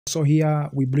So here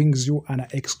we brings you an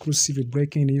exclusive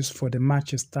breaking news for the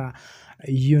Manchester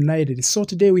United. So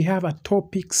today we have a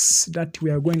topics that we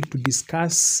are going to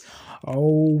discuss.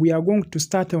 We are going to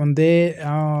start on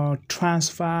the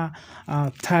transfer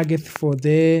target for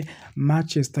the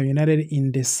Manchester United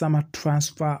in the summer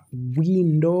transfer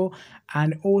window,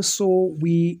 and also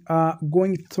we are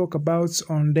going to talk about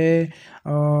on the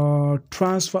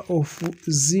transfer of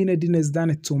Zinedine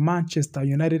Zidane to Manchester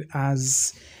United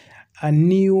as a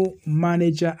new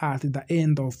manager at the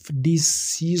end of this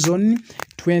season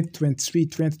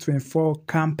 2023-2024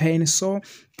 campaign. So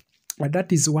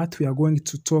that is what we are going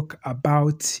to talk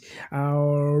about.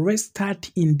 Let's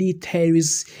start in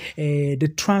details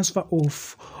the transfer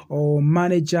of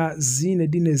manager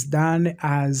Zinedine Zidane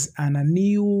as a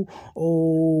new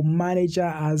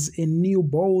manager, as a new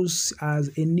boss, as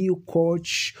a new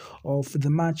coach of the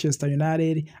Manchester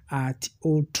United at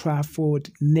Old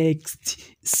Trafford next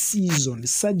season.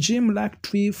 Sir Jim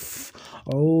Ratcliffe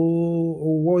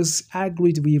was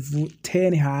agreed with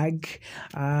Ten Hag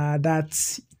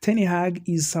that Ten Hag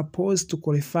is supposed to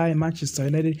qualify Manchester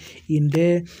United in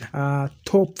the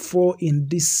top 4 in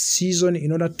this season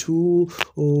in order to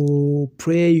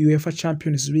play UEFA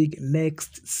Champions League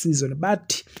next season.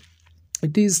 But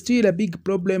it is still a big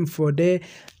problem for the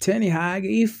Ten Hag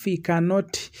if he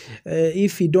cannot,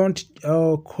 if he don't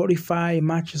qualify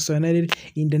Manchester United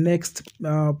in the next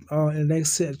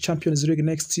Champions League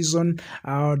next season.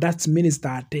 That means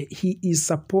that he is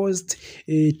supposed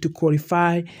to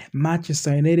qualify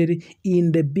Manchester United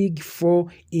in the Big 4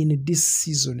 in this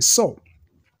season. So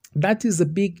that is a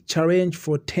big challenge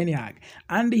for Ten Hag,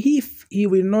 and if he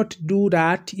will not do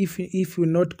that, if he will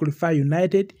not qualify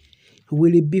United, he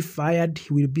will be fired,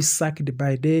 he will be sacked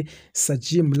by the Sir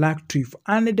Jim Ratcliffe.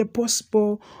 And the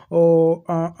possible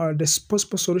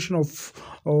solution of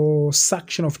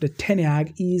sanction of the Ten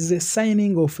Hag is the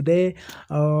signing of the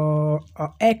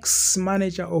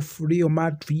ex-manager of Real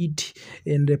Madrid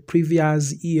in the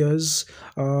previous years,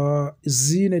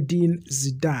 Zinedine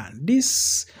Zidane.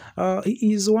 This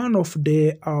is one of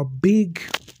the big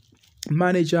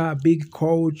manager, big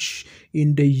coach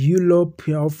in the Europe,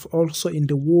 also in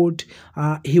the world.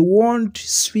 He won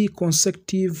 3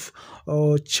 consecutive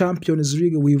Champions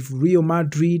League with Real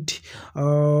Madrid,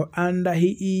 and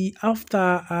he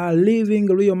after leaving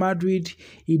Real Madrid,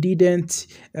 he didn't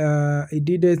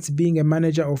being a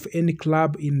manager of any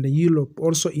club in the Europe,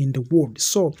 also in the world.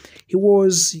 So he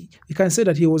was, you can say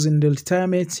that he was in the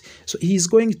retirement. So he's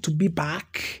going to be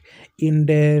back in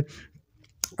the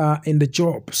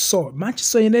job. So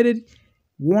Manchester United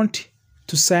want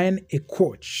to sign a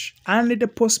coach, and the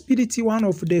possibility one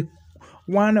of the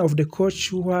coach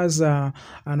who has a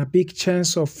big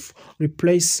chance of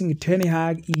replacing Ten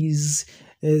Hag is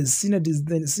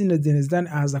Zinedine Zidane,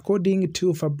 as according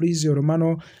to Fabrizio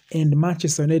Romano and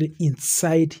Manchester United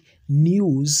Inside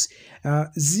News.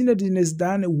 Zinedine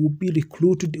Zidane will be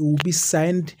recruited, will be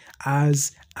signed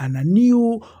as a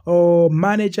new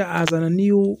manager, as a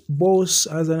new boss,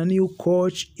 as a new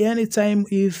coach anytime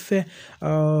if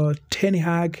Ten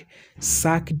Hag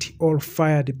sacked or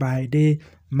fired by the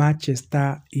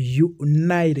Manchester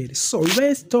United. So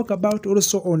let's talk about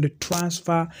also on the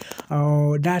transfer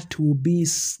that will be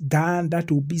done,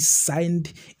 that will be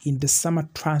signed in the summer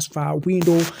transfer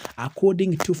window,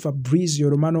 according to Fabrizio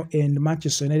Romano and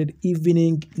Manchester United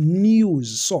Evening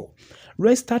News. So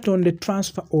let's start on the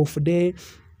transfer of the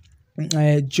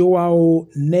Joao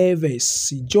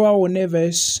Neves. Joao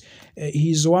Neves,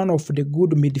 he's one of the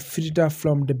good midfielder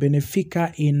from the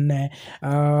Benfica in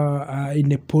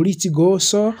the Portugal.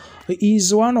 So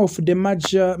he's one of the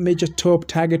major top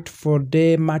target for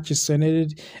the Manchester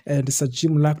United and Sir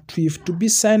Jim Ratcliffe to be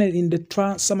signed in the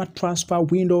summer transfer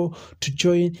window to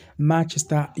join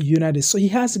Manchester United. So he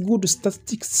has good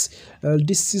statistics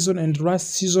this season and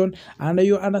last season, and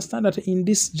you understand that in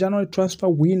this January transfer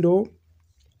window,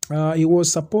 he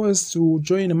was supposed to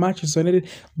join Manchester United,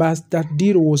 but that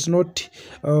deal was not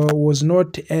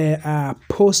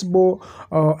possible,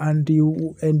 and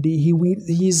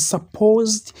he is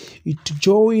supposed to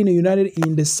join United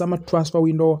in the summer transfer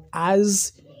window,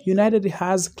 as United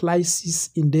has crisis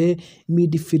in the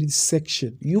midfield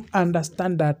section. You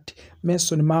understand that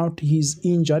Mason Mount, he is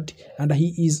injured and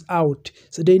he is out,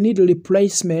 so they need a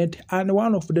replacement, and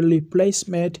one of the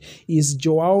replacement is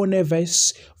Joao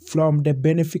Neves from the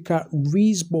Benfica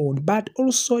Lisbon. But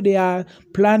also they are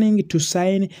planning to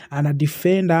sign a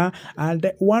defender,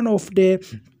 and one of the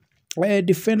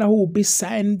defender who will be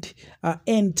signed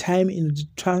anytime in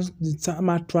the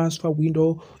summer transfer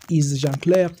window is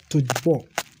Jean-Claire Todibo.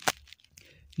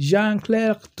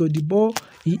 Jean-Claire Todibo,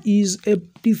 he is a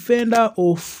defender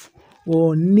of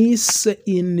Nice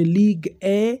in League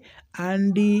A,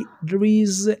 and there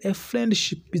is a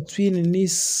friendship between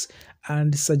Nice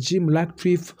and Sir Jim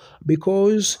Ratcliffe,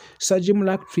 because Sir Jim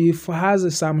Ratcliffe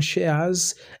has some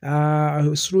shares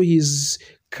through his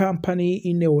company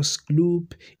Ineos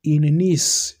Group in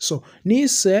Nice. So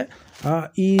Nice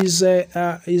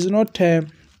is not a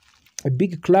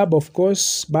big club, of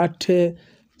course, but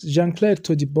Jean-Claude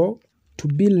Todibo to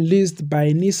be released by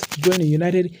Nice to join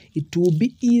United, it will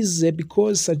be easy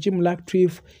because Sir Jim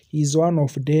Ratcliffe is one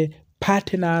of the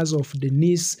partners of the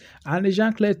Nice, and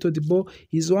Jean-Claude Todibo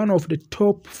is one of the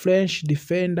top French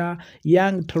defender,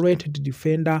 young talented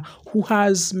defender who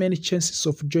has many chances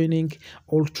of joining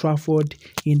Old Trafford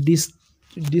in this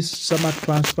summer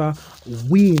transfer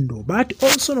window. But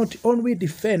also not only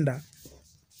defender,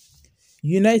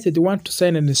 United want to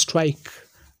sign a striker,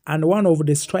 and one of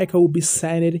the striker will be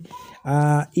signed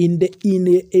in the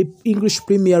English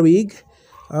Premier League.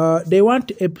 They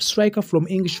want a striker from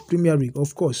English Premier League,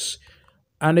 of course,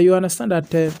 and you understand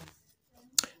that there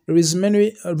is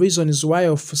many reasons why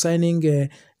of signing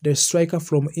the striker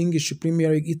from English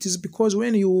Premier League. It is because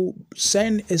when you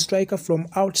sign a striker from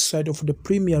outside of the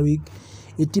Premier League,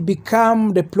 it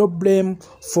become the problem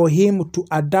for him to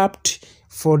adapt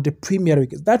for the Premier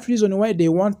League. That's the reason why they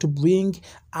want to bring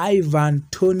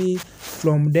Antony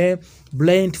from the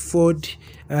Brentford.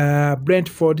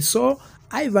 So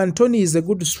Antony is a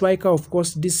good striker, of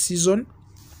course, this season.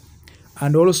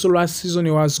 And also last season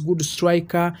he was a good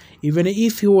striker, even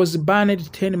if he was banned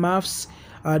 10 months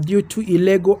due to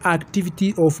illegal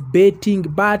activity of betting.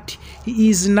 But he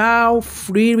is now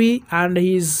free and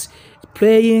he's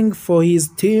playing for his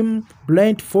team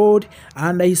Brentford,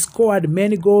 and he scored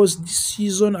many goals this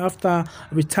season after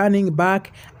returning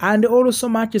back. And also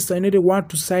Manchester United want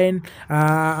to sign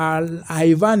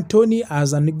Antony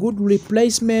as a good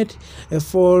replacement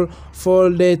for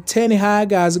the Ten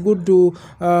Hag, as a good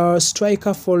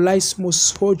striker for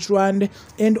Rasmus Højlund.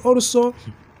 And also,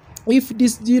 if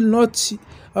this deal not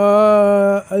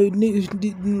if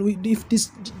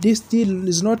this deal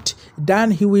is not done,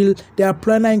 they are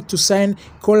planning to sign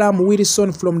Callum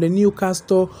Wilson from the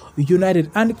Newcastle United.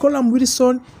 And Callum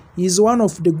Wilson is one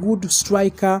of the good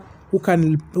striker who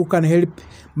can help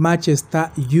Manchester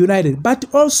United. But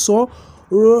also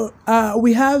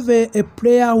we have a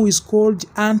player who is called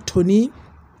Antony.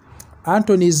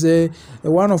 Antony is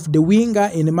one of the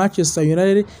winger in Manchester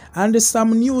United, and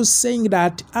some news saying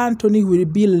that Antony will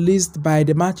be released by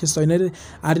the Manchester United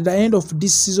at the end of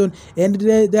this season, and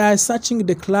they are searching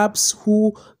the clubs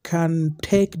who can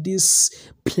take this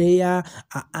player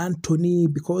Antony,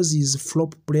 because he's a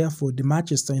flop player for the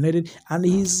Manchester United, and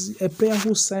he's a player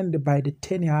who signed by the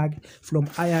Ten Hag from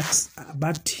Ajax,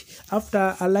 but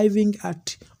after arriving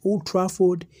at Old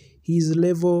Trafford, his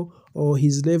level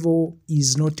is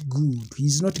not good.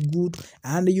 He's not good,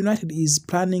 and United is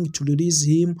planning to release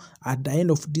him at the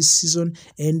end of this season,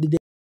 and